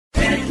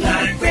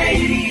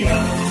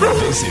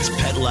This is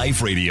Pet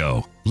Life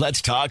Radio.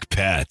 Let's talk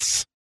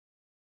pets.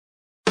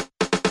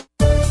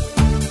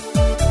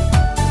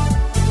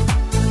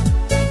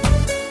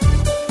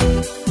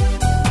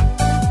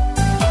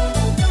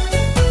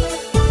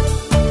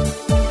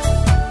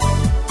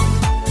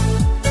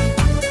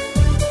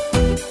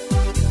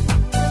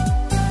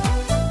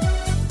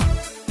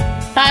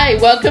 Hi,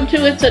 welcome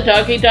to It's a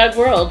Doggy Dog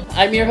World.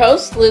 I'm your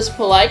host, Liz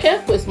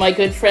Palika, with my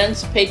good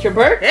friends Petra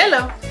Burke.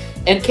 Hello.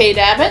 And Kate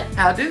Abbott.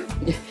 How do?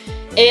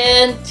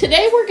 And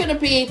today we're going to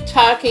be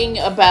talking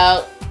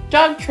about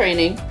dog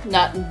training,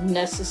 not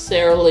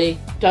necessarily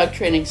dog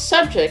training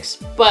subjects,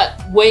 but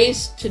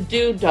ways to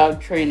do dog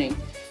training.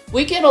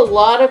 We get a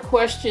lot of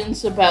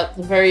questions about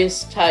the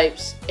various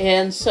types,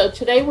 and so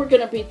today we're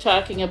going to be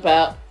talking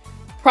about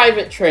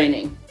private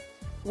training.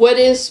 What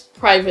is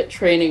private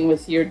training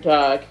with your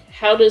dog?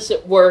 How does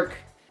it work?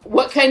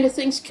 What kind of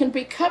things can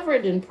be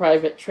covered in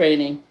private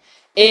training?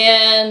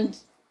 And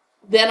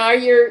then are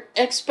your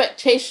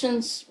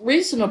expectations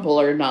reasonable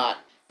or not?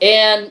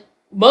 And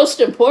most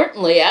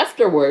importantly,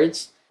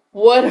 afterwards,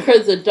 what are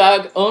the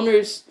dog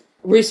owner's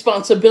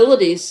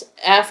responsibilities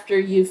after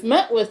you've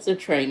met with the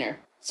trainer?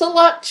 It's a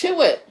lot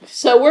to it.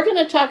 So we're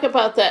going to talk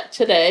about that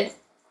today.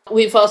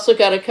 We've also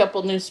got a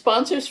couple new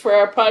sponsors for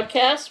our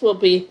podcast. We'll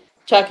be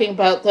talking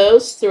about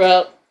those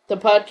throughout the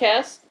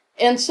podcast.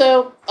 And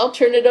so I'll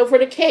turn it over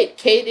to Kate.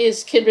 Kate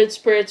is Kindred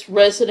Spirits'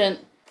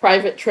 resident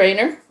private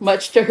trainer,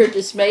 much to her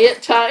dismay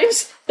at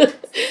times.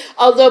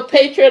 Although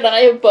Petra and I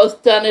have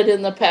both done it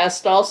in the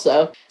past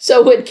also.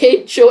 So when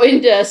Kate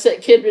joined us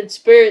at Kindred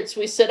Spirits,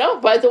 we said, oh,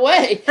 by the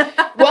way,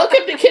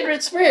 welcome to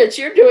Kindred Spirits.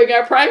 You're doing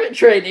our private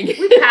training.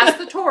 We passed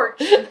the torch.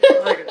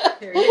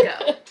 Here you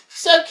go.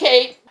 So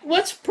Kate,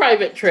 what's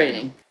private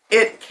training?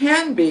 It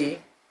can be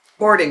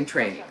boarding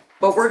training,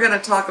 but we're going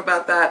to talk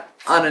about that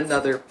on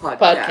another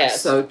podcast.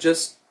 So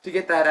just to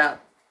get that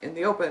out in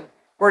the open,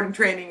 boarding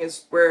training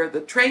is where the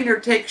trainer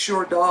takes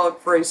your dog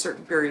for a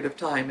certain period of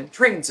time and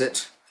trains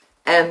it,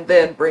 and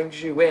then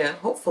brings you in,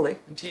 hopefully,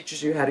 and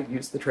teaches you how to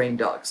use the trained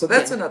dog. So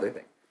that's another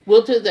thing.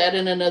 We'll do that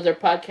in another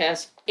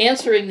podcast,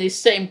 answering these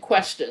same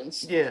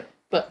questions. Yeah.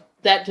 But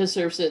that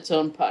deserves its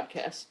own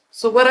podcast.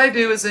 So what I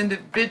do is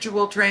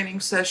individual training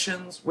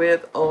sessions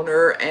with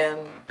owner and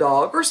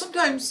dog, or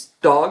sometimes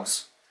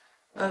dogs.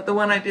 The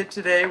one I did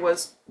today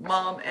was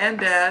mom and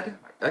dad,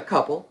 a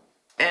couple,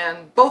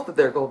 and both of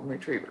their golden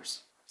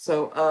retrievers.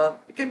 So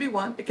it can be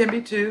one, it can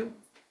be two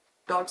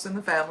dogs in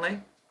the family.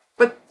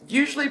 But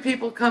usually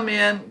people come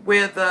in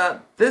with,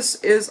 this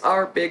is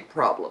our big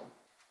problem.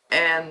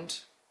 And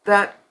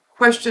that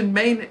question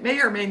may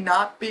or may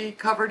not be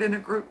covered in a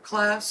group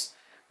class,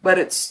 but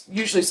it's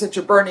usually such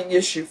a burning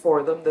issue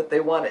for them that they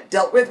want it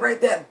dealt with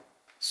right then.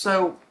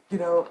 So,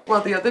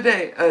 the other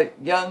day,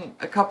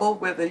 a couple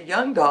with a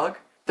young dog,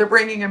 they're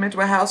bringing him into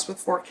a house with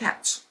 4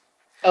 cats.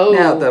 Oh.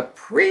 Now, the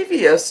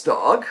previous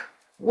dog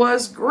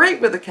was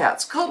great with the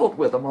cats, cuddled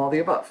with them, all the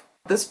above.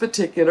 This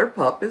particular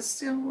pup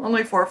is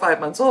only 4 or 5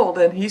 months old,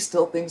 and he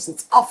still thinks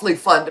it's awfully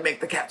fun to make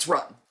the cats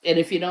run. And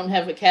if you don't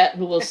have a cat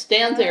who will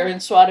stand there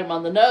and swat him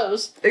on the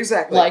nose,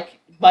 Exactly. like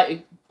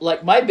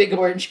my big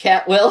orange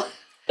cat will.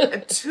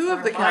 And 2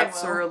 of the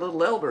cats are a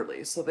little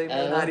elderly, so they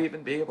may not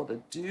even be able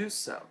to do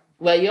so.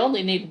 Well, you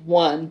only need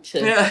one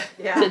to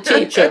Yeah.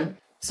 teach them.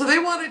 So they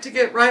wanted to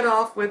get right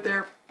off with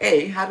their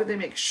A, how do they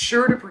make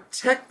sure to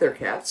protect their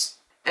cats?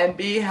 And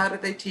B, how do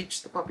they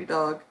teach the puppy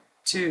dog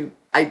to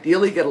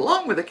ideally get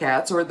along with the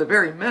cats, or at the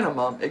very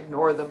minimum,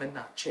 ignore them and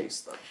not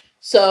chase them?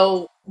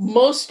 So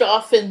most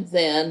often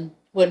then,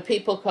 when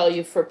people call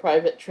you for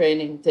private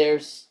training,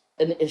 there's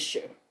an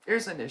issue.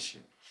 There's an issue.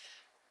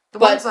 The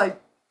But- ones I'm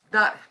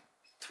not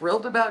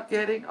thrilled about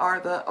getting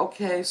are the,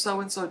 okay,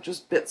 so-and-so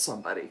just bit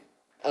somebody.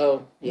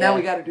 Oh, yeah. Now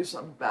we got to do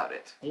something about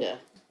it. Yeah.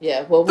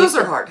 Yeah. Well, Those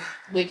are hard.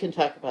 We can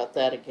talk about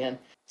that again.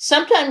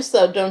 Sometimes,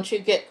 though, don't you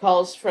get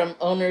calls from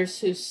owners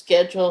whose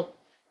schedule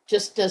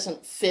just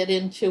doesn't fit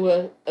into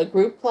a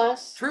group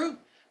class? True.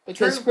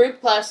 Because True.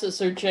 group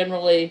classes are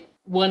generally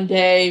one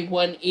day,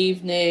 one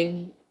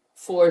evening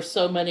for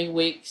so many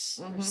weeks,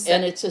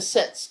 and it's a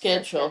set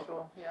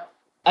schedule. Yeah.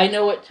 I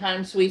know at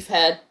times we've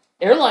had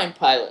airline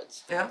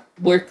pilots. Yeah.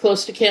 We're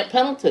close to Camp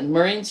Pendleton,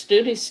 Marines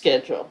duty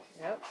schedule.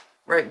 Yep.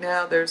 Right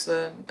now, there's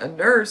a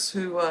nurse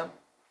who,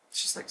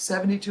 she's like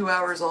 72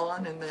 hours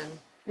on and then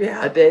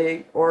a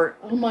day or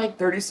Oh my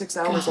 36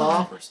 hours God.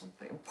 off or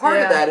something. Part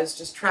of that is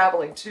just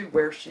traveling to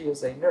where she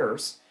is a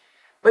nurse.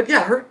 But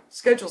yeah, her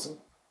schedule's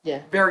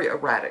very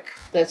erratic.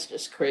 That's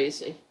just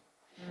crazy.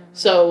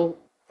 So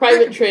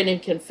private training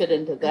can fit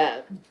into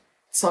that.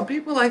 Some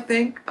people, I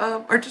think,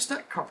 are just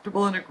not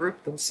comfortable in a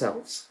group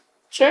themselves.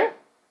 Sure.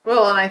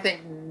 Well, and I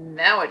think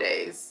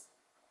nowadays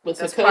With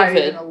that's the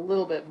probably even COVID. a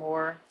little bit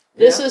more.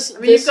 This Yeah. is. I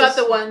mean, you've got is-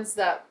 the ones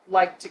that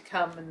like to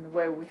come in the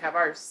way we have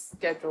our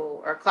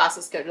schedule, our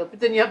classes scheduled, but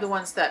then you have the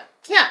ones that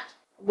can't,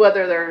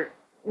 whether they're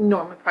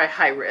normally probably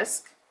high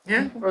risk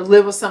Yeah. or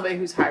live with somebody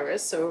who's high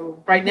risk.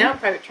 So right now,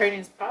 private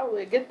training is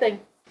probably a good thing.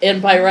 And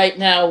by right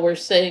now, we're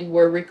saying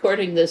we're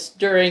recording this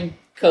during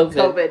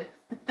COVID.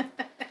 COVID.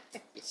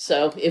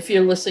 So if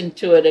you're listening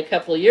to it a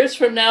couple of years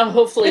from now,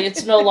 hopefully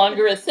it's no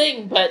longer a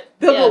thing. But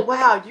They'll yeah. go,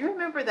 wow, do you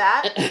remember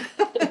that?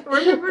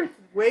 Remember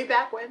way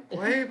back when?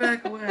 Way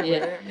back when.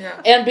 Yeah.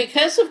 Yeah. And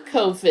because of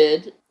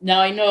COVID,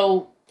 now I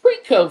know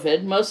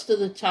pre-COVID, most of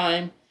the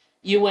time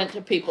you went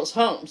to people's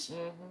homes.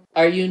 Mm-hmm.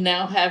 Are you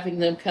now having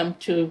them come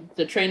to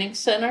the training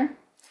center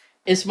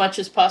as much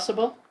as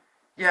possible?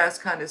 Yeah, it's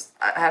kind of,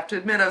 I have to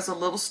admit I was a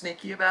little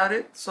sneaky about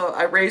it. So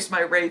I raised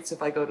my rates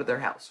if I go to their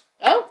house.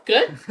 Oh,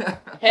 good.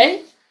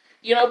 Hey,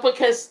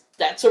 because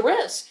that's a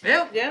risk.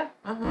 Yeah. Yeah,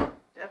 Uh-huh.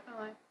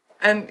 definitely.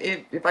 And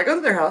if I go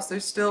to their house, they're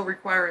still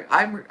requiring,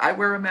 I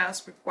wear a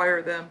mask,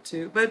 require them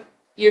to, but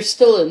You're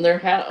still in their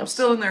house. I'm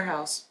still in their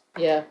house.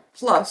 Yeah.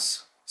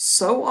 Plus,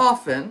 so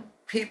often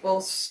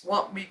people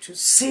want me to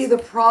see the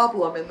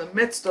problem in the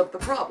midst of the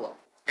problem.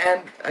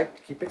 And I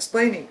keep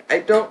explaining, I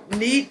don't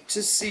need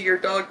to see your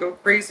dog go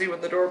crazy when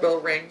the doorbell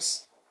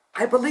rings.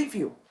 I believe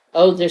you.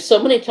 Oh, there's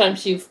so many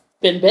times you've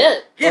been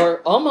bit Yeah.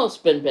 or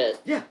almost been bit.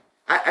 Yeah,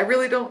 I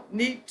really don't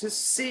need to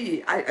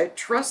see. I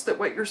trust that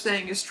what you're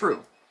saying is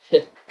true.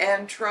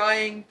 And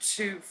trying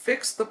to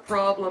fix the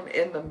problem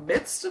in the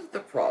midst of the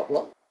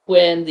problem.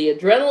 When the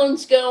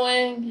adrenaline's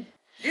going.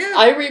 Yeah.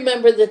 I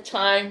remember the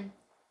time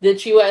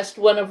that you asked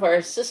one of our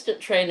assistant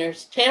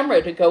trainers,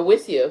 Tamara, to go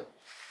with you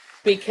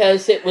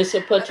because it was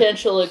a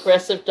potential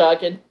aggressive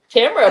dog, and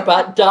Tamara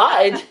about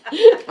died.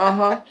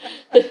 Uh-huh.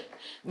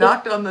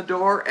 Knocked on the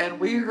door, and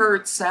we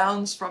heard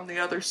sounds from the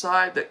other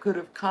side that could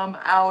have come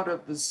out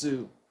of the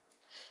zoo.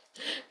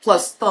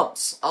 Plus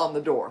thumps on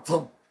the door.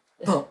 Thump,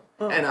 thump.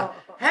 And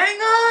hang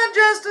on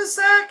just a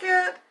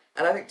second.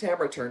 And I think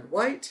Tamara turned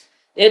white.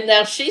 And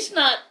now she's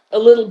not a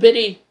little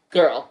bitty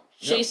girl.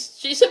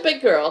 She's a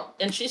big girl,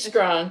 and she's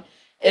strong,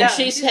 and Yeah,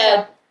 she's she's had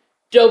tough.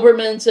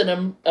 Dobermans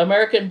and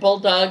American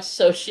Bulldogs,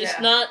 so she's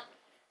Yeah.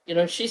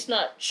 not, she's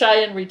not shy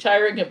and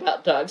retiring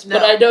about dogs. But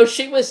No. I know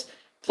she was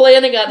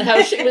planning on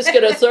how she was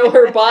going to throw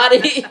her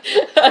body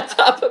on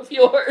top of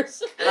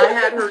yours. And I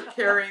had her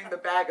carrying the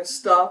bag of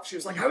stuff. She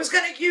was like, I was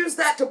going to use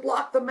that to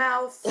block the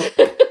mouth.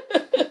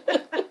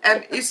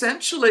 And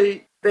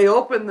essentially, they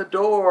opened the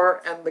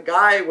door, and the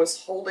guy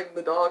was holding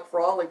the dog for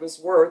all he was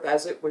worth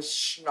as it was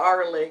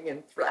snarling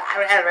and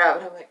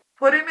I'm like,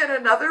 put him in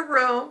another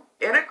room,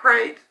 in a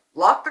crate,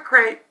 lock the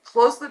crate,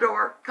 close the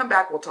door, come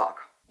back, we'll talk.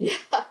 Yeah.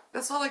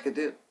 That's all I could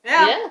do.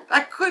 Yeah.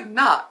 I could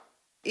not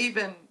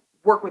even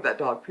work with that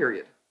dog,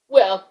 period.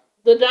 Well,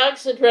 the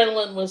dog's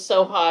adrenaline was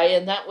so high,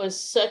 and that was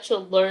such a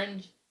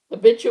learned,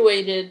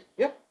 habituated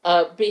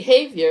Yep.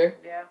 behavior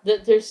Yeah.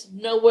 that there's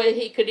no way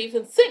he could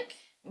even think.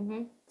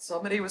 Mm-hmm.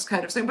 Somebody was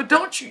kind of saying, but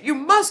don't you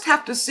must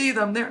have to see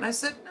them there. And I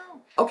said, no.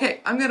 Okay,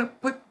 I'm going to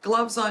put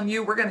gloves on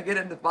you. We're going to get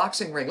into the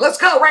boxing ring. Let's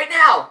go right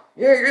now.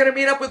 You're going to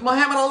meet up with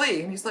Muhammad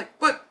Ali. And he's like,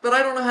 but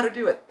I don't know how to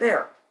do it.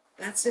 There.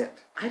 That's it.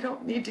 I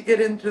don't need to get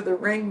into the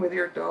ring with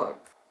your dog.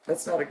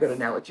 That's not a good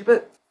analogy,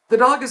 but the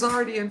dog is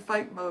already in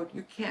fight mode.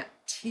 You can't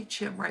teach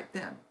him right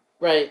then.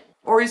 Right.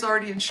 Or he's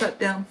already in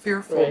shutdown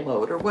fearful Right.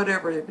 mode or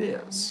whatever it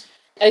is.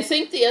 I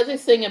think the other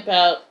thing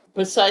about,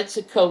 besides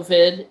the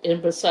COVID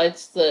and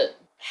besides the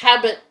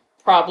habit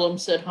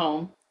problems at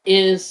home,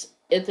 is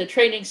at the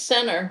training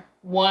center,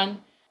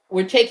 one,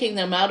 we're taking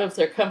them out of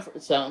their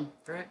comfort zone.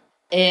 Right.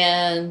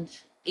 And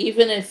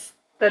even if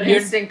That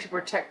You're- instinct to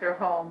protect their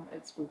home,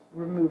 we've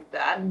removed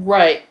that.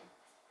 right,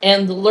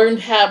 and the learned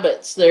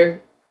habits, a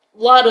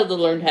lot of the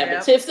learned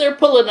habits. Yep. If they're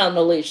pulling on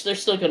the leash, they're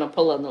still going to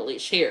pull on the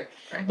leash here.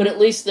 Right. But at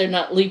least they're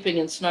not leaping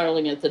and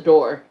snarling at the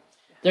door.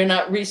 They're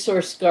not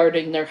resource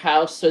guarding their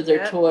house or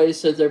their Yep.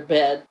 toys or their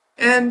bed.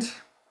 And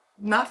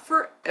not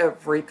for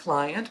every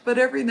client, but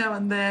every now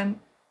and then,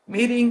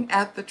 meeting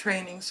at the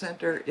training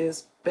center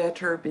is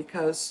better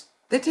because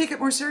they take it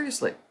more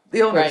seriously.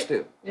 The owners Right.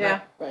 do.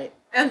 Yeah. Right.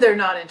 And they're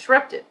not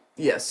interrupted.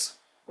 Yes.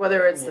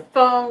 Whether it's the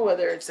phone,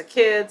 whether it's the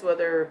kids,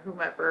 whether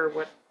whomever,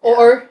 what.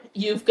 Or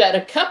you've got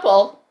a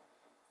couple,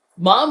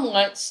 mom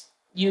wants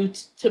you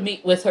to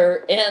meet with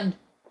her and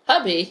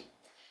hubby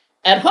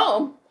at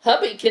home.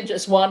 Hubby can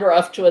just wander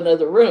off to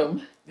another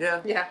room.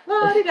 Yeah. Yeah.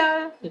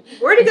 La-di-da.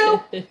 Where'd he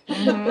go?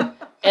 Mhm.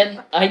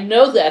 And I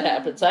know that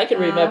happens. I can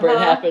remember it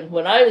Uh-huh. happened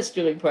when I was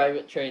doing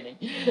private training.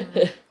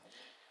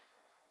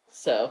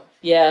 So,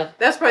 yeah.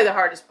 That's probably the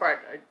hardest part.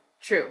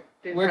 True.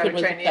 Doing Working private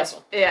with a training is,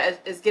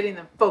 couple. is getting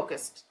them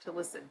focused to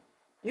listen.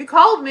 You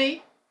called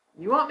me.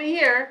 You want me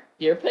here.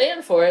 You're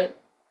paying for it.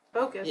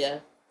 Focus. Yeah.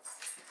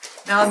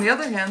 Now, on the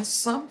other hand,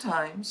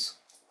 sometimes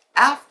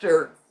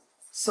after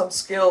some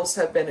skills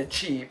have been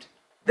achieved,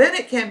 then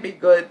it can be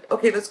good.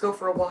 Okay, let's go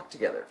for a walk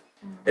together.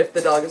 If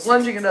the dog is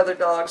lunging at other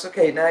dogs,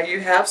 okay, now you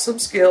have some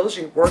skills.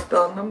 You've worked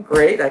on them.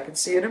 Great. I can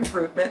see an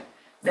improvement.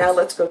 Now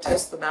let's go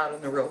test them out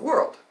in the real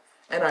world.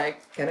 And I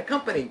can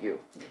accompany you.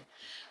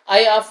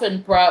 I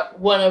often brought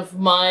one of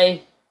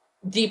my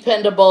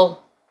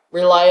dependable,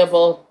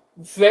 reliable,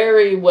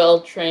 very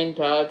well-trained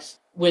dogs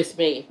with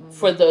me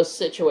for those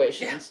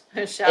situations.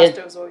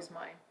 Shasta was always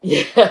mine.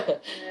 Yeah. Yeah.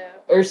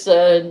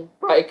 Ursa and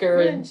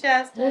Riker and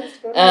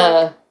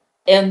Shasta.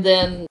 and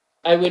then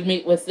I would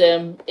meet with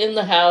them in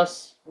the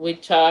house we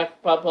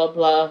talk, blah, blah,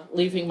 blah,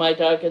 leaving my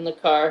dog in the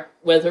car,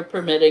 weather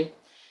permitting.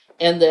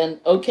 And then,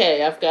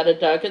 okay, I've got a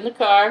dog in the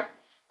car.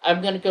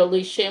 I'm going to go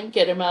leash him,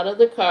 get him out of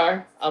the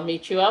car. I'll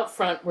meet you out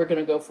front. We're going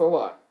to go for a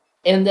walk.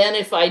 And then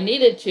if I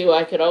needed to,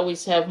 I could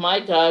always have my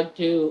dog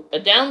do a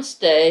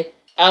downstay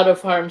out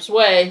of harm's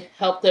way,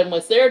 help them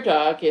with their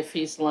dog if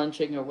he's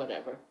lunging or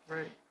whatever.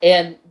 Right.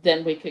 And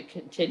then we could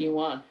continue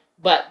on.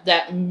 But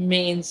that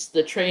means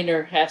the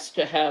trainer has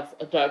to have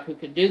a dog who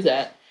can do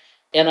that.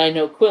 And I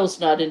know Quill's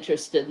not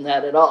interested in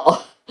that at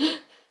all.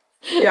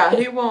 Yeah,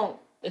 he won't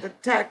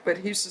attack, but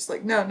he's just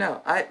like, no,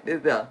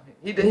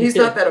 he's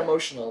not that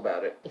emotional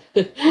about it.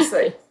 He's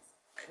like,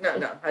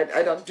 no,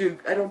 I don't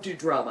do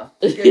drama.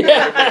 Get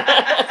out of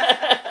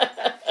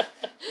here.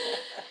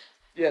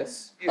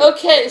 Yes.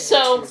 Okay,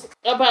 so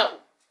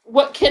about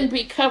what can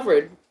be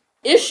covered.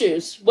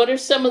 Issues. What are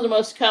some of the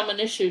most common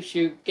issues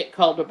you get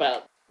called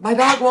about? My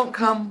dog won't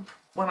come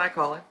when I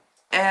call him.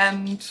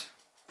 And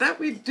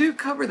that we do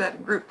cover that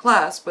in group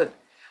class, but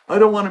I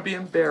don't want to be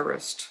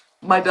embarrassed.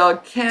 My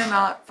dog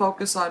cannot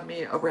focus on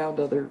me around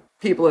other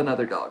people and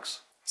other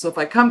dogs. So if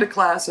I come to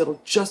class,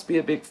 it'll just be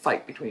a big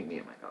fight between me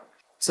and my dog.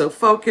 So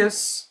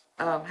focus,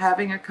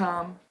 having a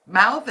calm,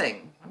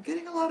 mouthing. I'm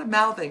getting a lot of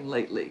mouthing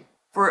lately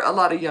for a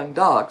lot of young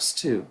dogs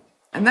too.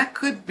 And that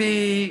could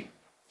be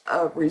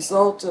a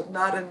result of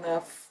not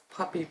enough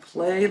puppy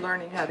play,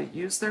 learning how to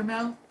use their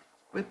mouth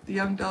with the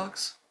young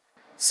dogs.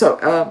 So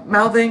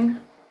mouthing,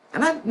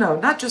 and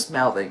not just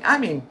mouthing, I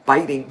mean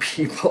biting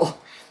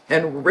people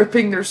and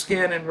ripping their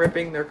skin and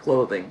ripping their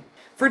clothing.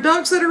 For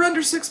dogs that are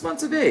under 6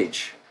 months of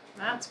age.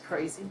 That's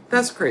crazy.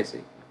 That's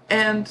crazy.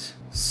 And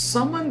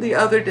someone the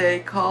other day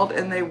called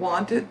and they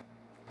wanted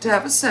to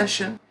have a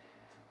session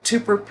to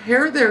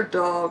prepare their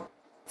dog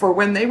for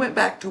when they went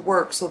back to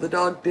work so the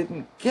dog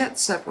didn't get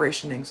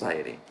separation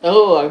anxiety.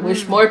 Oh, I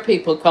wish more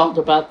people called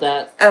about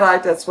that.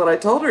 And that's what I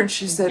told her, and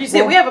she said... You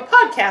said we have a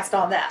podcast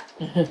on that.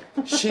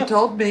 She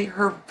told me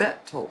her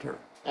vet told her.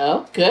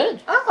 Oh,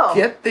 good. Oh.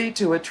 Get thee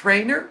to a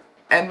trainer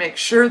and make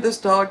sure this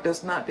dog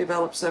does not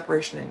develop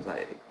separation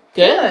anxiety.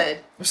 Good.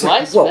 It's like,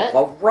 Wise well, vet.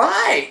 all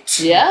right.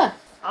 Yeah.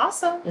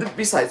 Awesome.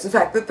 Besides the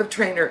fact that the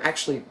trainer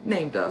actually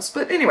named us.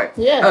 But anyway,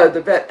 Yeah.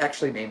 the vet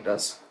actually named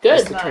us Good.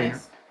 as the trainer.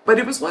 But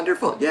it was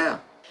wonderful, yeah.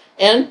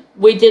 And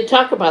we did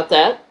talk about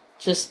that.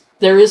 Just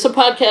there is a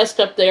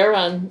podcast up there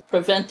on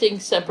preventing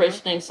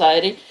separation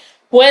anxiety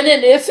when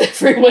and if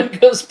everyone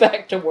goes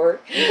back to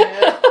work.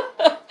 Yeah.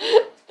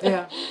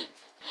 Yeah.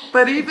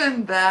 But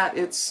even that,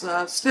 it's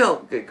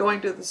still going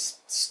to the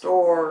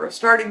store, or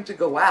starting to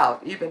go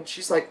out. Even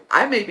she's like,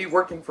 I may be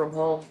working from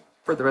home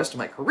for the rest of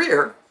my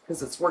career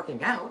because it's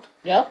working out.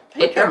 Yeah, But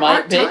Petra there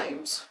might are be.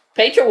 times.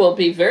 Petra will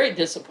be very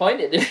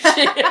disappointed if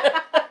she...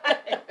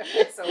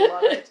 So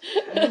love it.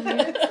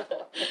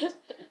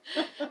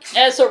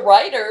 As a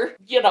writer,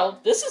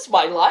 this is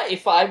my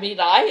life. I mean,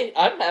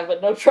 I'm having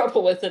no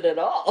trouble with it at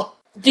all.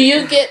 Do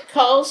you get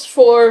calls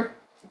for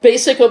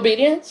basic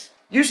obedience?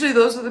 Usually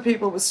those are the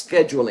people with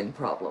scheduling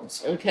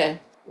problems. Okay.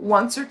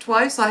 Once or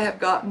twice I have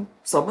gotten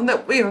someone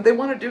that, they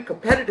want to do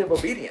competitive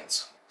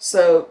obedience.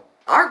 So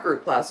our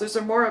group classes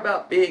are more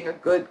about being a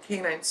good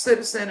canine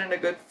citizen and a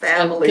good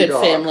family Good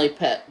dog. family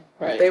pet,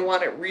 right. They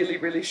want it really,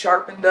 really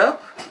sharpened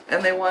up,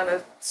 and they want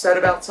a set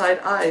of outside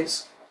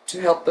eyes to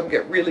help them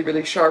get really,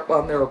 really sharp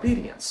on their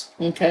obedience.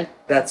 Okay.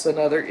 That's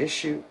another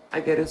issue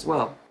I get as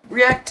well.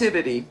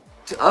 Reactivity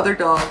to other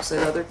dogs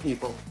and other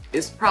people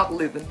is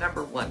probably the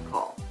number one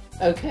call,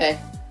 Okay.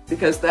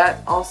 because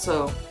that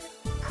also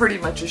pretty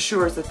much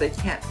assures that they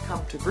can't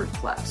come to group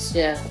class.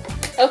 Yeah.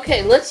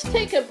 Okay, let's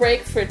take a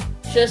break for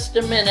just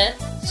a minute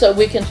so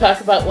we can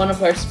talk about one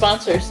of our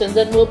sponsors, and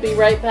then we'll be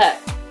right back.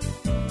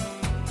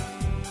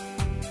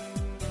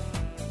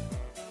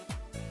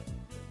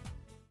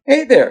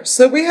 Hey there,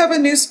 so we have a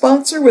new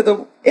sponsor with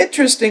an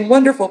interesting,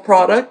 wonderful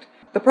product.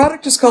 The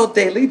product is called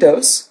Daily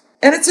Dose,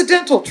 and it's a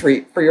dental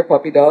treat for your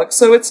puppy dog,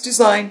 so it's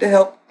designed to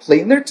help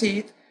clean their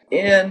teeth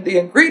and the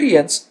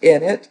ingredients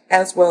in it,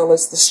 as well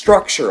as the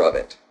structure of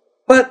it.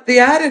 But the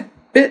added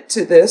bit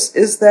to this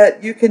is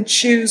that you can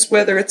choose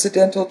whether it's a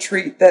dental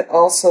treat that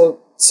also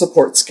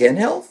supports skin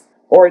health,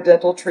 or a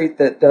dental treat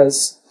that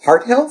does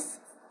heart health,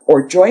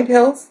 or joint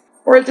health,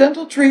 or a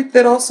dental treat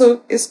that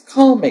also is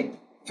calming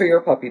for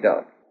your puppy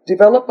dog.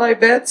 Developed by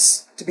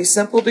vets to be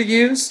simple to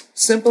use,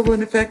 simple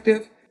and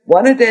effective,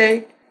 one a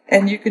day,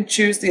 and you can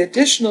choose the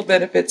additional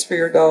benefits for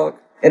your dog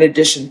in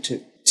addition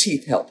to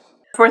teeth health.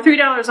 For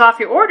 $3 off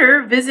your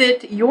order,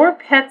 visit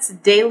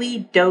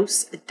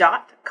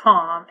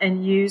yourpetsdailydose.com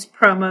and use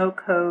promo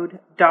code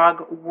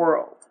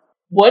DOGWORLD.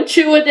 One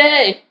chew a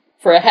day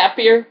for a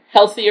happier,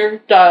 healthier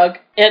dog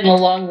and a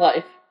long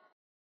life.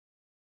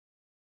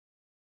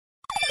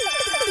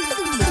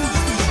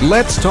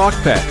 Let's Talk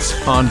Pets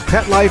on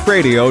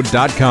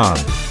PetLifeRadio.com.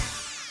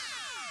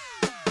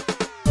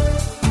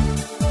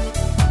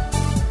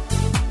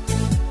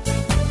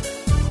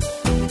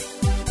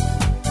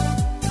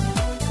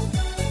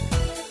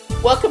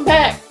 Welcome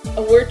back.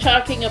 We're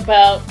talking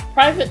about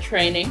private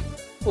training,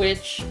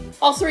 which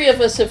all three of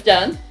us have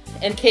done,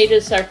 and Kate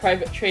is our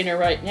private trainer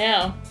right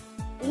now.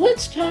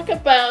 let's talk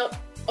about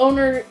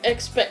owner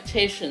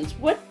expectations.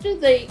 What do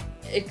they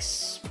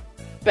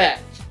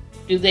expect?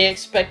 Do they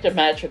expect a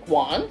magic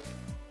wand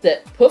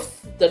that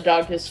poof, the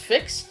dog is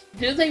fixed?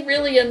 Do they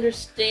really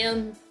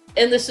understand?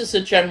 And this is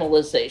a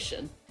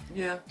generalization.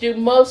 Yeah. Do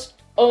most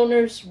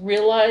owners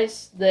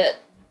realize that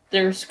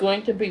there's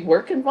going to be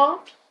work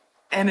involved?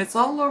 And it's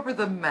all over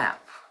the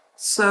map.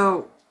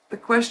 So the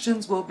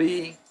questions will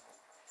be,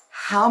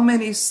 how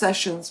many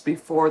sessions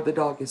before the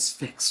dog is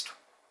fixed?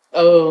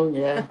 Oh,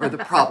 yeah. Or the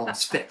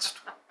problem's fixed?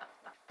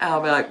 And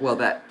I'll be like, well,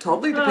 that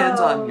totally depends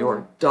on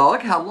your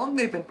dog, how long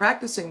they've been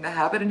practicing the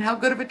habit, and how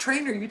good of a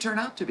trainer you turn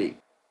out to be.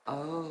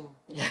 Oh.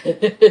 Dang,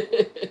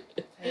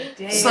 I need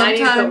to put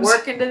Sometimes-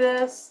 work into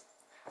this.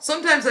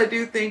 Sometimes I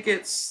do think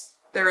it's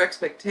their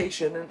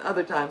expectation, and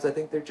other times I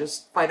think they're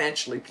just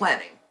financially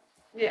planning.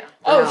 Yeah.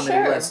 Oh, how many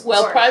sure. lessons? Well,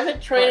 Of course, private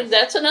of training, course.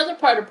 that's another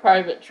part of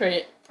private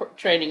training.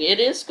 It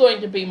is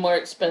going to be more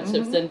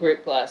expensive than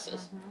group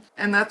classes.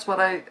 And that's what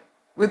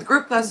with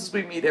group classes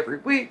we meet every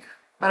week,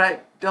 but I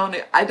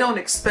don't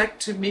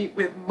expect to meet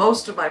with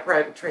most of my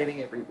private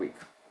training every week.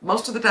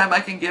 Most of the time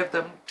I can give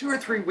them 2 or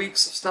 3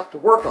 weeks of stuff to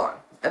work on,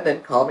 and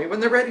then call me when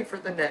they're ready for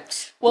the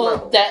next Well,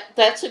 level.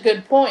 that's a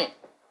good point.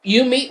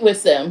 You meet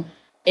with them,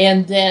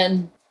 and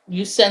then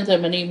you send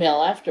them an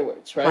email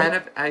afterwards,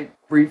 right? I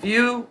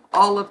review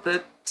all of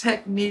the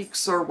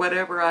techniques or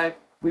whatever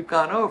we've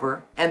gone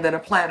over, and then a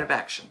plan of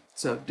action.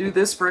 So do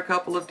this for a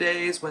couple of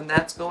days. When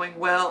that's going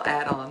well,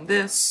 add on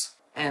this,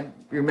 and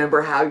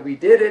remember how we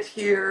did it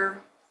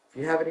here. If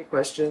you have any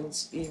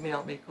questions,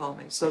 email me, call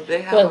me. So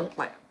they have a Well,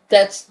 plan.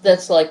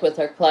 That's like with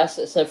our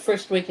classes. The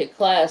first week of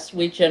class,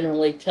 we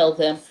generally tell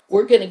them,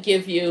 we're going to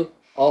give you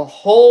a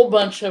whole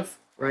bunch of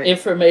Right.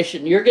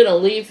 information. You're going to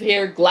leave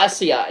here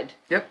glassy-eyed.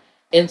 Yep.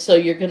 And so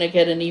you're going to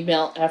get an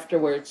email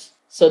afterwards.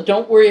 So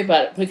don't worry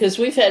about it, because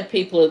we've had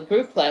people in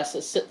group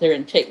classes sit there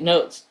and take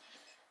notes.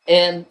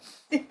 And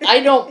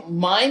I don't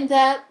mind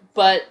that,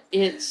 but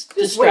it's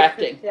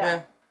distracting.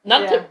 Yeah.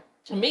 Not Yeah.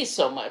 to me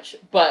so much,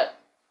 but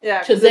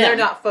Yeah. To Because they're them.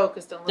 not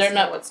focused on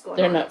listening to what's going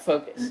they're on. not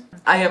focused.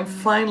 I am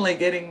finally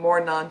getting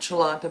more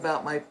nonchalant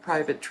about my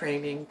private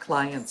training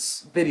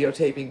clients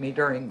videotaping me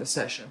during the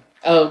session.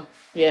 Oh,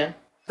 yeah.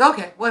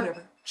 Okay,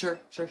 whatever. Sure.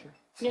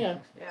 Yeah.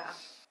 Yeah.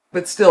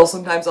 But still,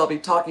 sometimes I'll be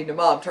talking to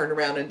mom, turn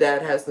around, and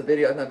dad has the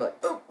video, and I'm like,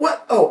 oh,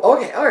 what? Oh,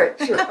 okay, all right,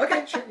 sure,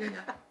 okay, sure, yeah.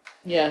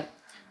 Yeah.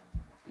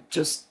 It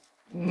just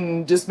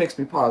makes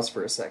me pause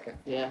for a second.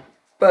 Yeah.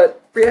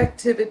 But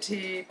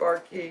reactivity,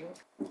 barking,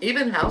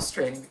 even house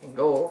training, we can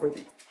go over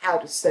how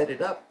to set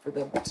it up for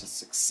them to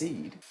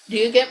succeed. Do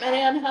you get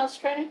many on house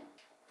training?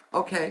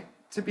 Okay,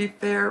 to be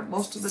fair,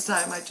 most of the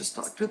time I just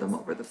talk to them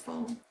over the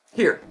phone.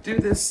 Here, do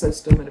this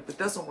system, and if it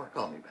doesn't work,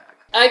 call me back.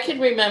 I can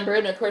remember,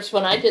 and of course,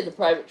 when I did the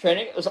private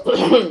training, it was a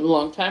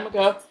long time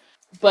ago,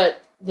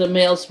 but the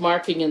males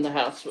marking in the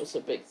house was a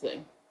big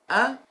thing.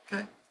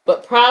 Okay.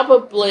 But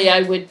probably,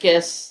 I would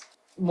guess,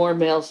 more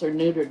males are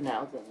neutered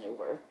now than they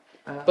were.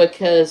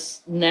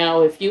 Because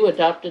now, if you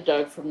adopt a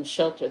dog from the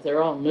shelter,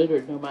 they're all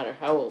neutered no matter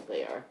how old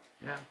they are.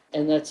 Yeah.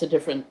 And that's a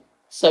different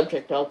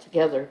subject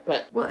altogether.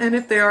 But Well, and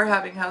if they are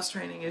having house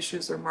training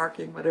issues or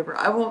marking, whatever,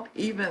 I won't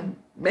even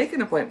make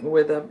an appointment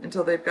with them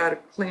until they've got a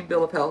clean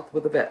bill of health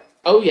with a vet.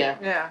 oh yeah,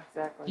 Yeah,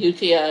 exactly.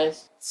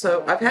 UTIs.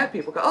 So I've had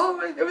people go,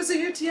 oh, it was a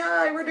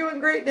UTI, we're doing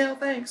great now,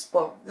 thanks.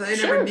 Well, they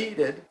Sure. never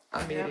needed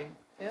a meeting.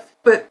 Yep.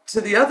 But to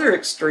the other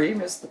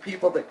extreme is the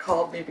people that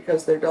called me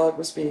because their dog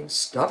was being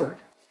stubborn.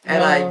 And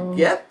No. I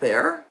get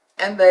there,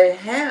 and they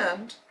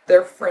hand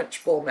their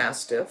French Bull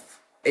Mastiff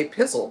a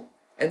pizzle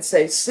and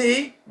say,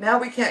 see, now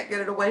we can't get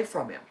it away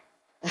from him.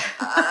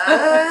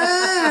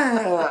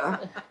 Ah.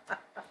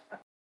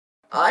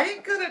 I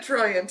ain't gonna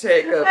try and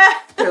take a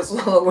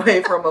pizzle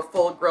away from a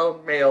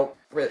full-grown male.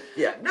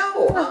 Yeah,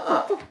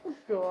 no.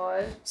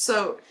 God.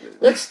 So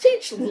Let's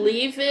teach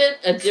leave it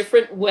a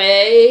different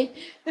way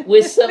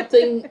with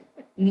something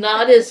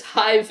not as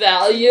high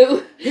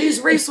value. he's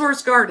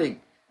resource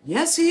guarding.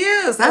 Yes, he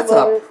is. That's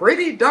love a it.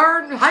 pretty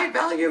darn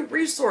high-value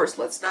resource.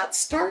 Let's not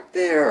start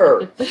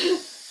there. Here,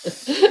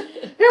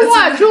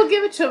 watch. We'll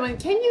give it to him. And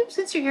can you,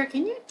 since you're here,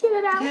 can you get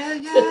it out?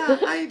 Yeah,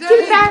 I did. Get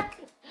it back.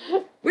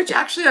 Which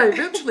actually, I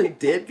eventually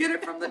did get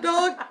it from the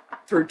dog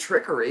through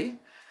trickery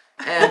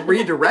and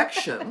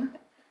redirection,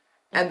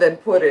 and then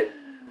put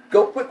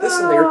this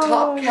in your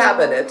top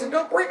cabinet and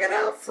don't bring it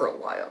out for a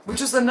while. Which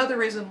is another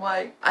reason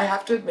why I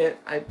have to admit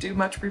I do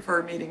much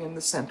prefer meeting in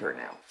the center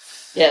now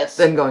Yes.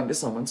 than going to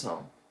someone's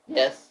home.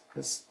 Yes.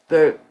 Because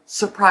the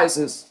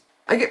surprises,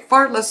 I get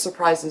far less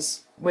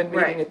surprises when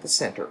meeting Right. at the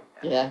center.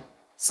 Yeah.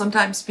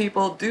 Sometimes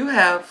people do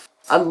have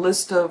a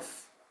list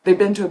of, they've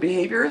been to a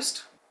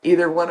behaviorist,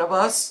 either one of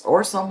us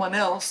or someone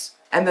else,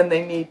 and then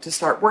they need to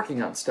start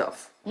working on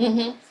stuff.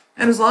 Mm-hmm.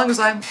 And as long as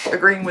I'm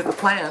agreeing with the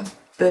plan,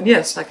 then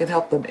yes, I can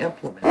help them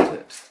implement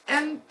it.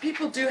 And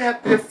people do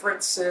have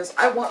differences.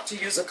 I want to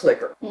use a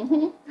clicker.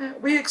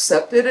 Mm-hmm. We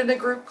accept it in a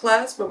group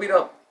class, but we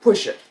don't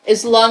push it.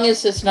 As long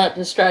as it's not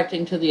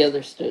distracting to the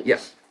other students.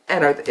 Yes.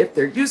 and if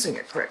they're using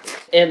it correctly.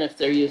 And if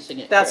they're using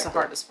it That's the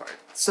correctly. hardest part.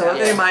 So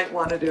Yeah. they might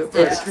want to do a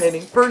first Yeah.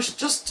 training first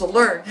just to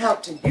learn how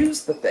to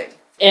use the thing.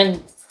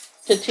 And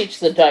to teach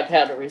the dog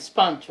how to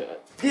respond to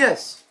it.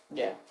 Yes.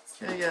 Yeah.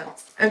 Yeah.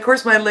 And of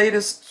course, my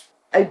latest,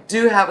 I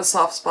do have a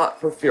soft spot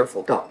for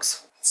fearful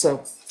dogs.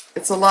 So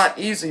it's a lot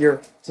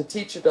easier to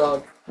teach a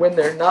dog when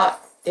they're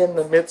not in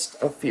the midst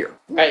of fear.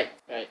 Right,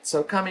 right.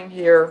 So coming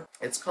here,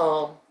 it's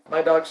calm.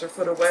 My dogs are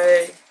put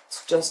away.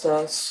 It's just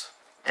us.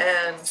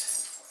 And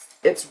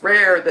it's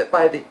rare that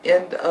by the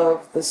end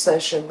of the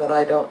session that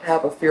I don't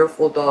have a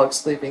fearful dog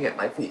sleeping at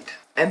my feet.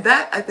 And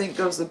that, I think,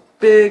 goes a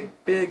big,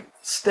 big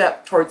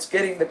step towards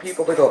getting the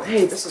people to go,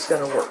 hey, this is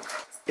going to work.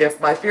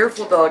 If my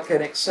fearful dog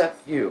can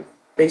accept you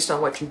based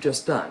on what you've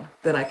just done,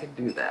 then I can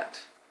do that.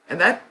 And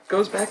that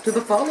goes back to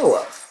the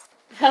follow-up.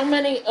 How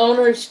many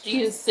owners do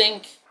you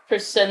think,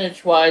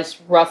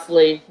 percentage-wise,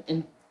 roughly,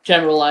 in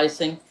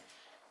generalizing,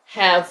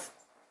 have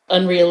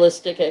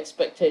unrealistic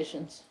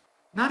expectations?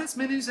 Not as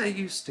many as I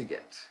used to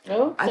get.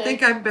 Okay. I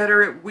think I'm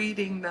better at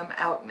weeding them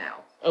out now.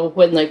 Oh,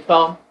 when they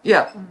come?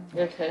 Yeah.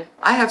 Okay.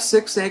 I have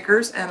 6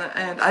 acres, and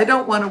I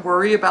don't want to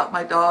worry about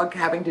my dog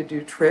having to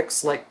do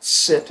tricks like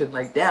sit and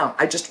lay down.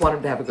 I just want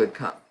him to have a good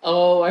come.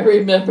 Oh, I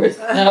remember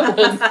that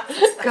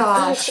one.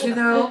 Gosh,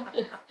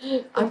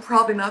 I'm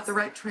probably not the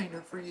right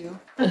trainer for you.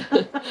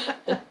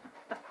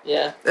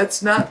 Yeah,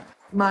 That's not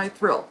my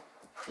thrill,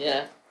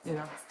 yeah.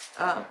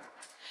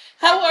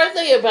 How are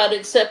they about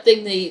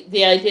accepting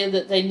the idea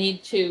that they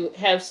need to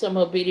have some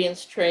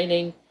obedience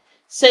training?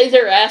 Say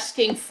they're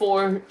asking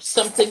for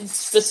something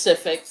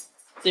specific.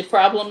 The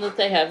problem that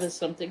they have is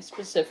something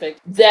specific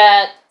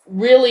that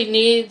really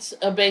needs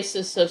a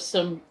basis of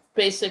some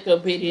basic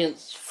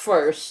obedience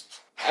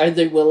first. Are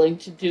they willing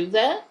to do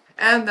that?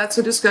 And that's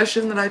a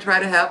discussion that I try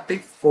to have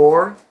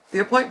before the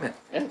appointment.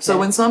 Okay. So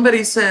when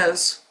somebody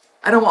says,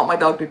 I don't want my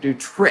dog to do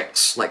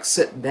tricks like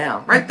sitting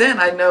down, right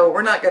then I know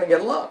we're not going to get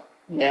along.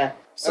 Yeah.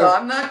 So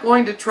I'm not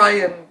going to try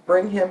and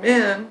bring him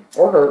in,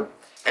 or her,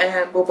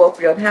 and we'll both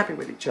be unhappy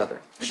with each other.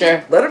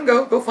 Sure. Let them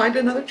go find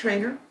another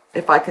trainer.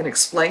 If I can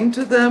explain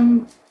to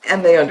them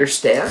and they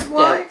understand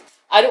why, Yeah.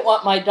 I don't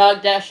want my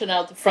dog dashing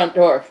out the front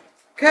door.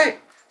 okay.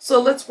 So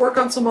let's work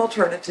on some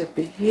alternative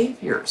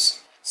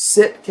behaviors.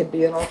 Sit can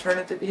be an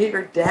alternative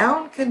behavior.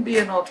 Down can be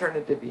an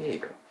alternative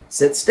behavior.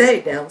 Sit, stay,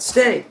 down,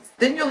 stay.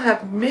 Then you'll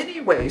have many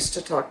ways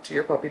to talk to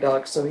your puppy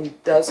dog so he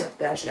doesn't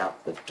dash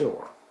out the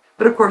door.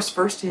 But of course,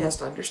 first he has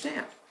to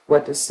understand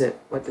what does sit,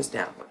 what does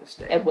down, what does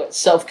stay. And what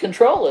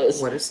self-control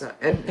is. What is that?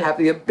 And have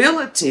the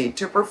ability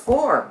to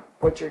perform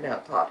what you're now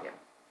taught him.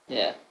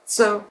 Yeah.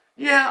 So,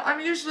 yeah,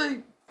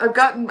 I've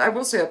gotten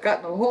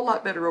a whole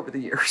lot better over the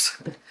years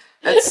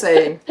at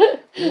saying,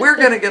 we're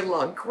going to get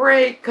along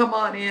great, come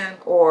on in,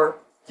 or,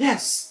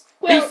 yes,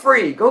 be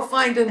free, go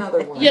find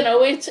another one.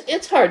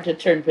 It's hard to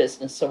turn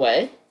business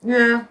away.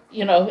 Yeah.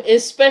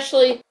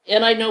 Especially,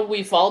 and I know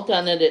we've all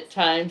done it at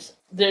times,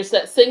 there's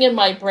that thing in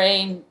my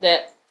brain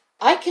that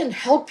I can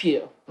help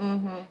you.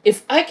 Mm-hmm.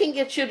 If I can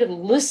get you to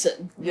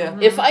listen, Yeah.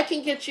 if I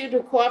can get you to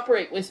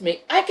cooperate with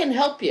me, I can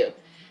help you.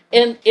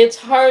 And it's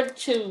hard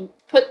to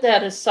put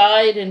that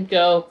aside and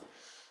go,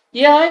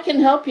 yeah, I can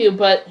help you,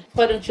 but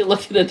why don't you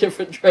look at a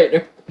different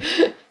trainer?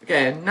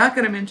 Okay, I'm not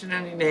going to mention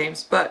any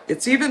names, but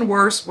it's even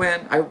worse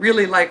when I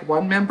really like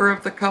one member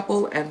of the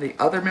couple and the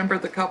other member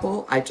of the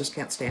couple I just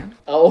can't stand.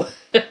 Oh.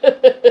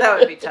 That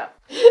would be tough.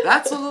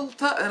 That's a little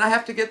tough, and I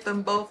have to get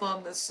them both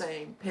on the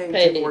same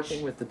page and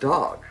working with the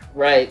dog.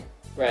 Right.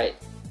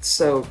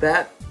 So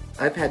that,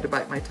 I've had to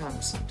bite my tongue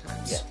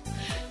sometimes. Yeah.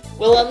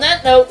 Well, on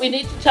that note, we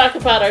need to talk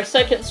about our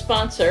second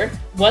sponsor,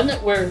 one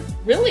that we're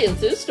really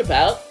enthused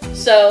about.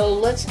 So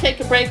let's take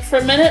a break for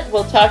a minute.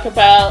 We'll talk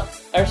about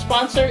our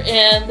sponsor,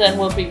 and then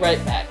we'll be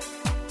right back.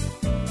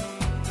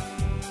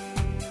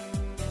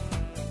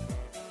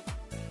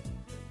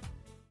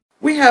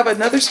 We have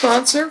another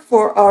sponsor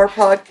for our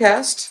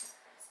podcast,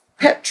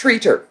 Pet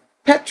Treater.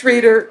 Pet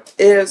Treater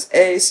is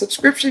a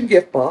subscription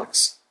gift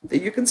box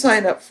that you can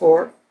sign up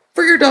for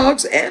your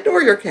dogs and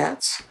or your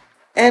cats.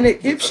 And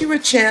it gives you a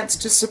chance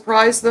to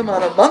surprise them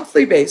on a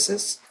monthly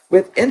basis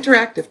with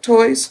interactive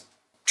toys,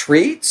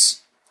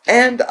 treats,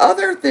 and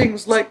other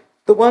things like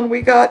the one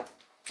we got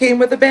came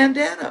with a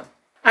bandana.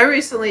 I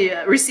recently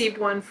received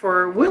one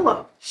for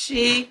Willow.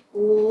 She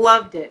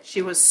loved it.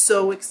 She was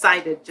so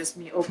excited just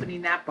me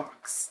opening that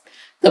box.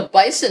 The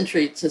bison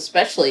treats,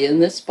 especially in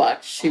this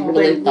box, she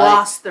really They liked.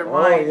 lost their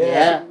mind.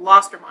 yeah. She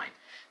lost her mind.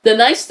 The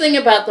nice thing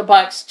about the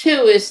box,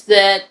 too, is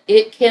that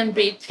it can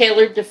be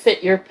tailored to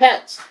fit your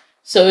pets.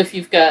 So if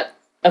you've got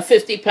a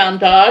 50-pound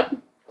dog,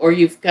 or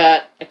you've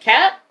got a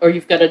cat, or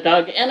you've got a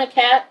dog and a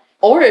cat,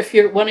 or if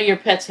one of your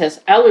pets has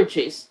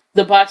allergies,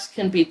 the box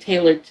can be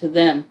tailored to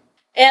them.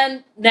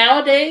 And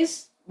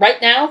nowadays,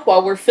 right now,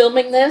 while we're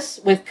filming this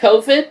with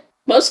COVID,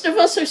 most of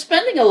us are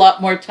spending a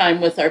lot more time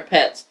with our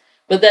pets.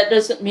 But that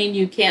doesn't mean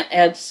you can't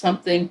add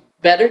something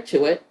better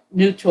to it.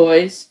 New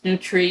toys, new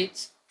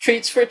treats,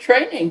 treats for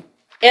training.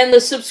 And the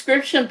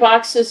subscription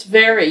boxes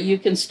vary. You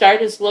can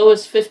start as low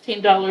as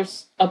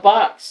 $15 a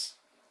box.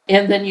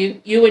 And then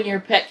you and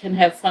your pet can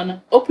have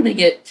fun opening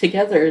it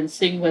together and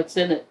seeing what's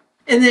in it.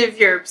 And then if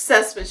you're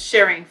obsessed with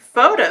sharing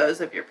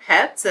photos of your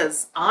pets,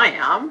 as I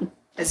am,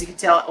 as you can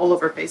tell all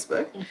over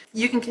Facebook,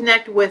 you can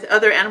connect with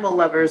other animal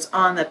lovers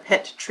on the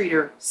Pet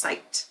Treater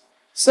site.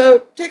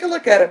 So take a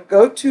look at them.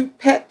 Go to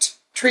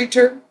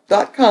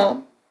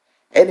pettreater.com.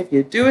 And if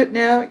you do it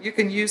now, you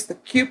can use the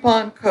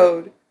coupon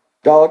code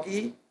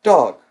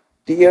DOGGYDOG,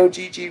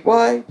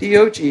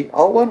 DOGGY,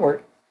 all one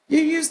word. You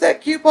use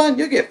that coupon,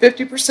 you'll get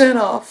 50%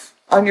 off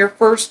on your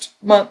first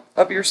month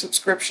of your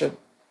subscription.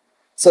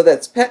 So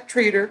that's Pet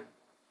Treater,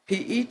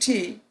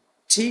 PETTREATER,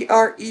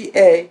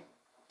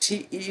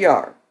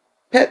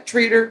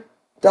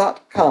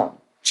 pettreater.com.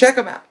 Check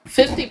them out.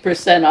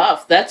 50%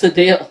 off. That's a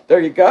deal. There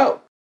you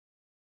go.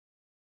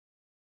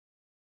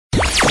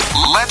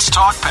 Let's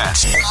talk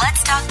pets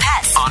Let's talk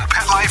pets on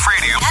Pet Life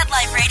Radio. Pet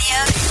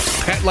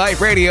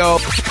Life Radio.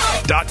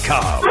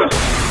 PetLifeRadio.com.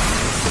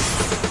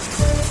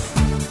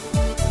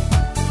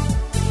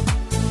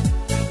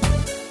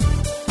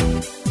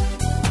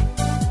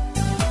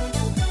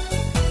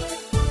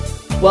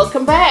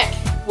 Welcome back.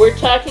 We're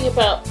talking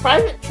about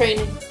private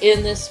training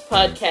in this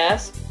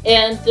podcast.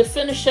 And to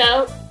finish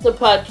out the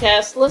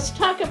podcast, let's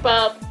talk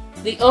about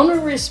the owner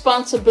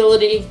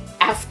responsibility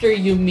after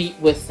you meet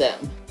with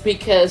them.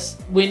 Because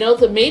we know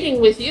the meeting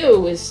with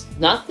you is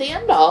not the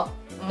end all.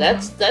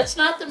 That's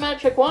not the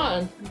magic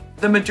wand.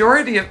 The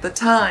majority of the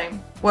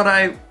time,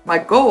 my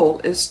goal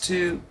is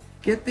to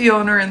get the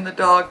owner and the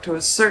dog to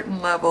a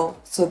certain level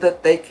so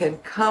that they can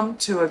come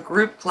to a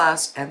group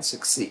class and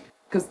succeed.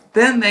 Because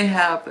then they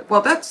have,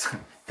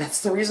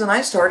 that's the reason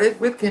I started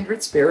with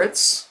Kindred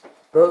Spirits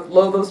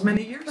those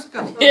many years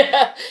ago.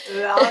 Yeah.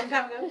 A long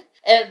time ago.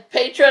 And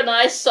Petra and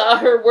I saw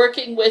her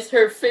working with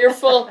her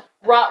fearful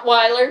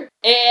Rottweiler,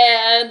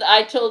 and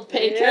I told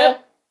Petra,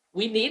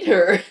 we need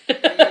her.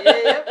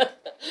 Yep.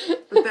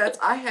 But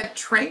I had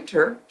trained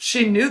her.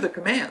 She knew the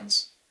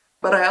commands.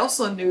 But I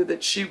also knew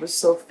that she was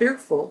so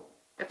fearful.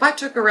 If I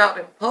took her out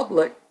in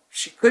public,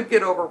 she could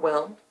get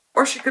overwhelmed,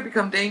 or she could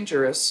become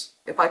dangerous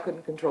if I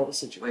couldn't control the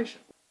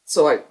situation.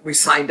 So we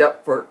signed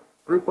up for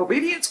group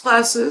obedience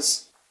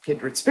classes,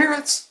 Kindred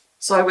Spirits,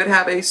 so I would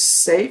have a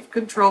safe,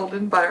 controlled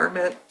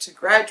environment to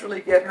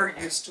gradually get her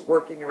used to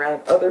working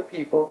around other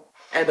people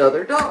and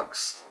other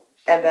dogs.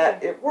 And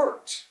that it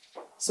worked.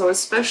 So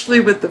especially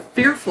with the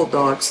fearful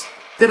dogs,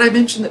 did I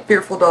mention that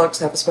fearful dogs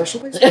have a special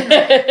place?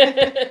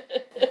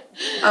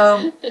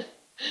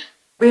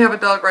 We have a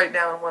dog right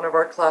now in one of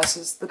our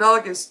classes. The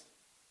dog is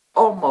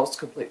almost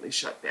completely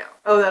shut down.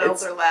 Oh, that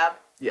It's- older lab.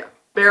 Yeah,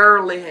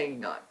 barely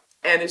hanging on.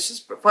 And it's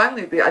just,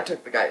 finally, I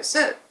took the guy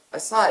aside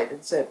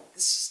and said,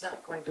 this is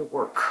not going to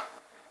work.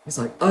 He's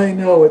like, I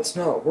know it's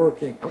not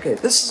working. Okay,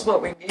 this is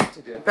what we need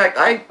to do. In fact,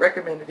 I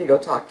recommended he go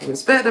talk to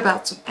his vet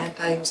about some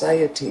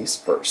anti-anxieties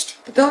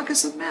first. The dog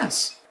is a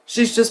mess.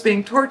 She's just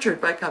being tortured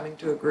by coming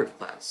to a group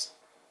class.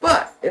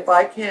 But if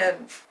I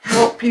can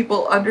help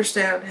people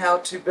understand how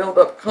to build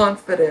up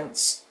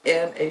confidence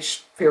in a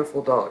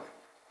fearful dog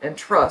and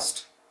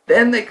trust,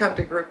 then they come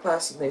to group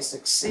class and they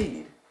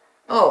succeed.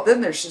 Oh,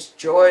 then there's just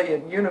joy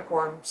and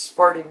unicorns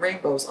farting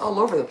rainbows all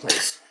over the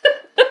place.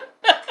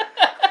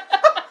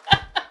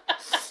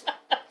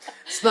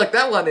 Snuck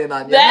that one in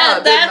on you.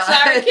 That's didn't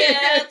I? our kid.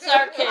 That's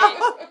our kid.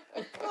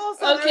 Oh,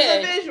 so Okay.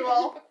 there's a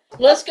visual.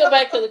 Let's go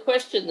back to the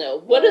question, though.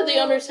 What do the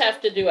owners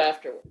have to do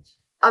afterwards?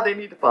 They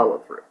need to follow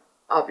through,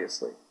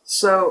 obviously.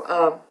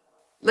 So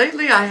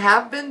lately I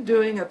have been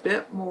doing a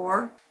bit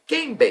more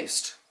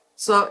game-based.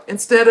 So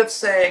instead of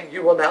saying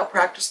you will now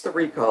practice the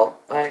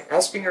recall by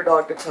asking your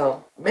dog to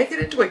come, make it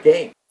into a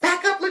game.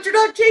 Back up, let your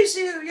dog chase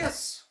you,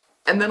 yes.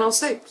 And then I'll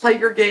say, play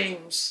your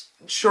games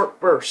in short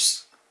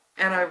bursts.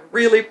 And I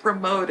really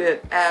promote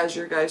it as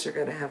your guys are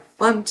going to have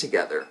fun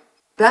together.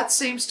 That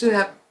seems to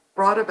have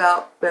brought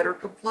about better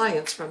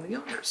compliance from the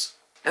owners.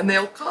 And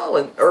they'll call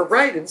or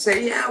write and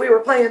say, yeah, we were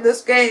playing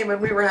this game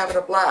and we were having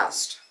a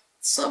blast.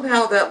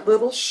 Somehow that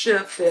little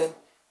shift in,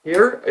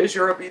 here is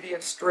your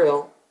obedience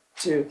drill,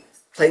 to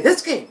play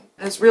this game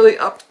has really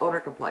upped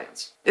owner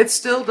compliance. It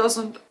still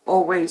doesn't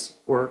always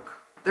work.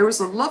 There was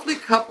a lovely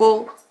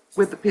couple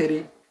with the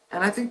Pity,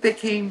 and I think they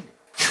came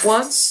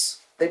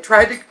once. They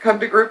tried to come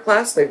to group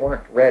class. They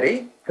weren't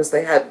ready because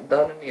they hadn't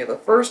done any of the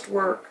first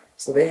work.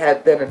 So they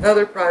had then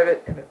another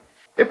private. And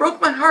it broke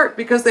my heart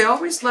because they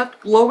always left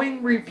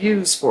glowing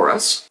reviews for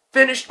us,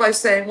 finished by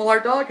saying, well, our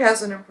dog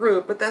hasn't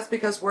improved, but that's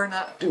because we're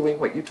not doing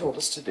what you told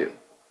us to do.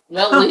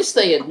 Well, at least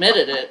they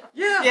admitted it.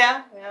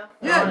 Yeah.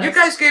 Yeah, you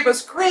guys gave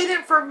us great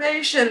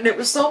information, and it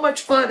was so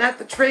much fun at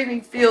the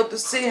training field to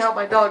see how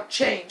my dog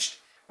changed,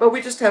 but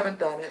we just haven't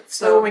done it.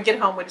 So when we get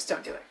home, we just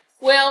don't do it.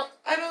 Well,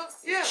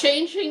 yeah.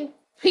 changing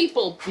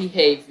people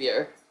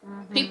behavior,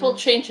 people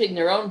changing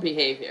their own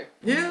behavior.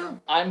 Yeah.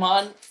 I'm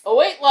on a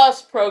weight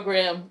loss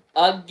program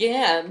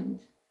again.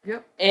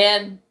 Yep.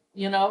 And,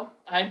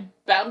 I'm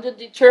bound and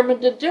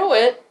determined to do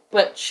it,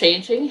 but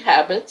changing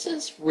habits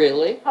is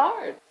really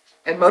hard.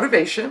 And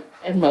motivation.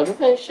 And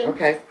motivation.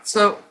 Okay,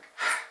 so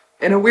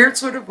in a weird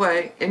sort of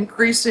way,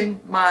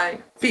 increasing my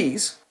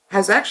fees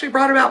has actually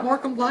brought about more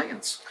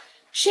compliance.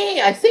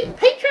 Gee, I think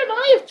Petra and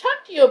I have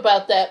talked to you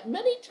about that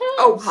many times.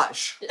 Oh,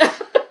 hush.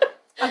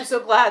 I'm so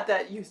glad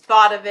that you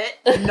thought of it,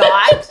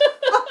 not.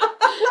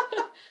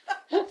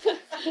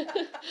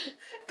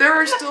 There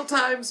are still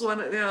times when,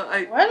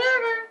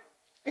 Whatever.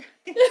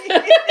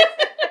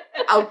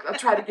 I'll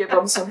try to give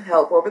them some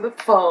help over the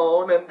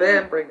phone and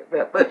then bring it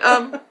back. But,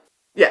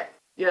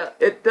 yeah,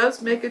 it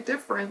does make a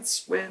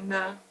difference when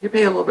you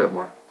pay a little bit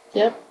more.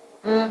 Yep.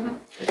 Mm-hmm.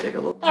 They take a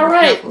little All more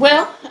right. capital.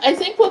 Well, I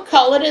think we'll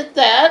call it at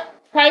that.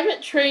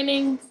 Private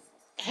training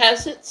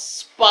has its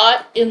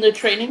spot in the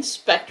training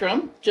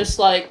spectrum, just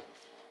like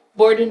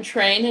board and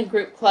train and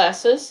group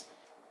classes.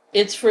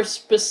 It's for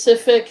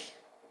specific,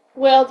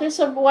 well, there's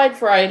a wide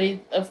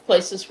variety of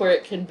places where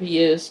it can be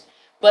used,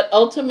 but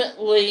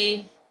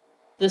ultimately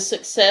the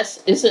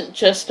success isn't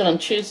just on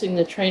choosing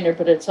the trainer,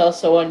 but it's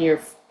also on your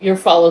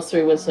follow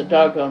through as a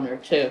dog owner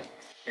too.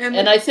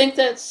 And I think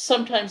that's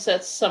some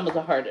of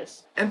the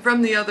hardest. And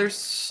from the other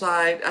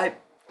side, I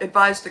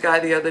advised a guy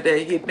the other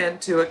day, he'd been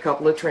to a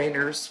couple of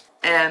trainers,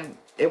 and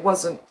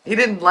he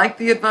didn't like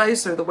the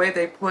advice or the way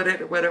they put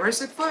it or whatever. I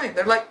said, fine,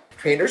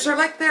 trainers are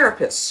like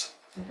therapists.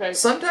 Okay.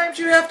 Sometimes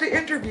you have to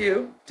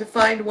interview to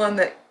find one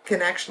that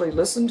can actually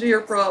listen to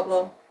your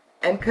problem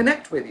and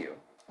connect with you.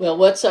 Well,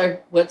 what's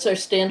our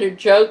standard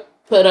joke?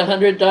 Put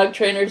 100 dog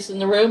trainers in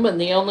the room, and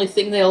the only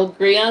thing they'll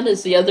agree on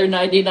is the other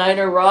 99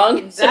 are wrong.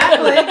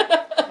 Exactly.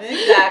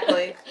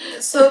 Exactly.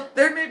 So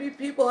there may be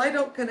people I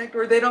don't connect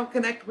or they don't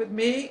connect with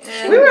me.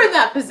 And We were in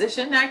that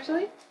position,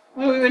 actually,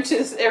 when we went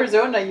to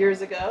Arizona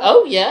years ago.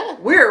 Oh, yeah.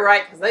 We were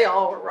right because they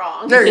all were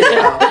wrong. There you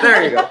go.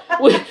 There you go.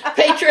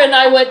 Petra and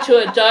I went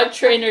to a dog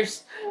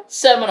trainers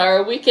seminar,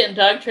 a weekend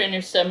dog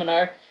trainers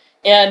seminar,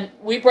 and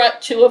we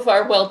brought two of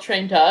our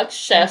well-trained dogs,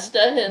 Shasta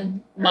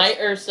and my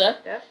Ursa.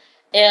 Yep.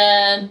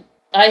 And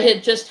I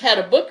had just had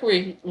a book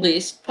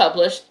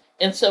published,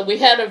 and so we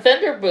had a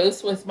vendor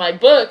booth with my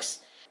books,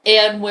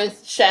 and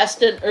with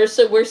Shasta and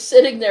Ursa, we're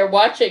sitting there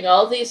watching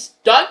all these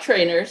dog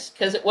trainers,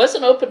 because it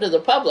wasn't open to the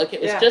public,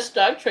 it was just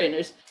dog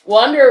trainers,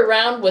 wander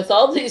around with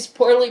all these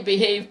poorly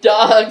behaved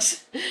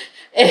dogs.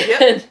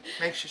 And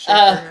Makes you shake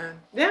your head.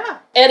 Yeah.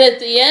 and at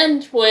the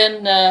end,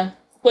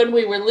 when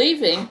we were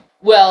leaving,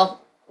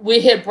 well, we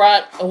had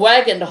brought a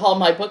wagon to haul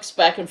my books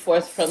back and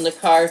forth from the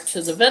car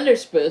to the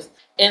vendor's booth.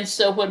 And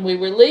so when we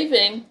were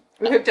leaving,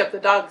 We hooked up the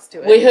dogs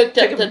to it. we hooked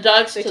up Took the them-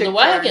 dogs they to the took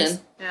wagon.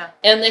 turns. Yeah.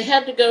 And they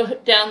had to go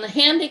down the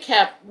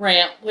handicap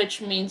ramp,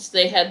 which means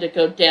they had to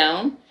go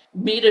down,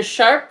 meet a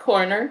sharp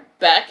corner,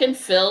 back and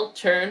fill,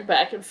 turn,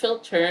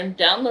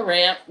 down the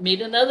ramp, meet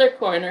another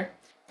corner.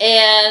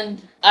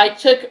 And I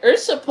took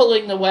Ursa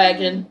pulling the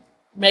wagon,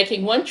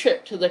 making one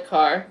trip to the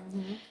car.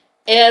 Mm-hmm.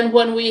 And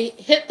when we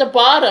hit the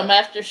bottom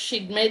after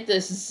she'd made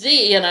this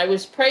Z and I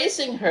was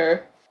praising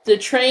her, the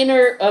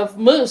trainer of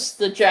Moose,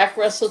 the Jack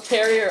Russell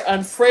Terrier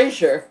on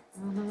Fraser,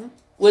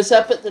 was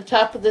up at the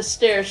top of the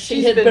stairs. She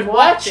She's had been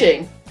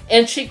watching.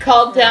 And she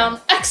called down,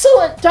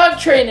 "Excellent dog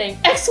training!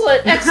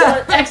 Excellent,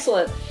 excellent,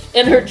 excellent,"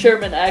 in her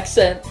German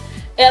accent.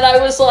 And I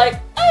was like,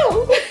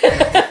 oh.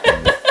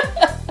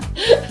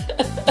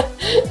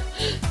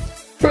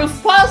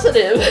 Proof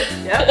positive.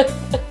 Yep.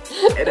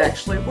 It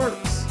actually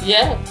works.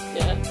 Yeah.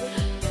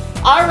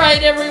 All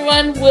right,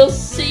 everyone. We'll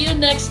see you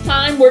next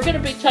time. We're going to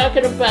be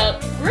talking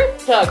about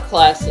group dog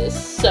classes,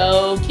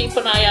 so keep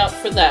an eye out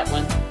for that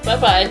one.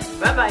 Bye-bye.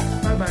 Bye-bye.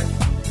 Bye-bye.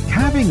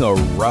 Having a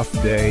rough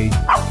day?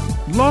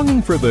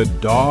 Longing for the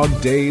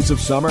dog days of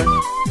summer?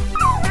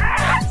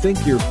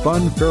 Think your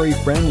fun furry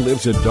friend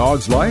lives a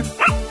dog's life?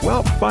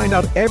 Well, find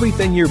out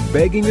everything you're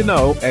begging to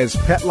know as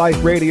Pet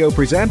Life Radio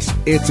presents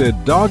It's a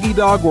Doggy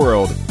Dog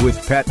World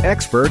with pet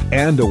expert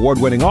and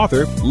award-winning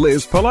author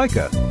Liz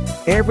Palaika.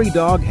 Every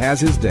dog has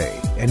his day,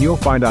 and you'll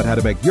find out how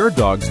to make your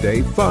dog's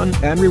day fun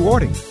and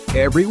rewarding.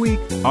 Every week,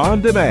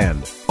 on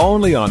demand,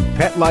 only on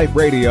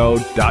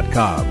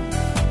PetLifeRadio.com.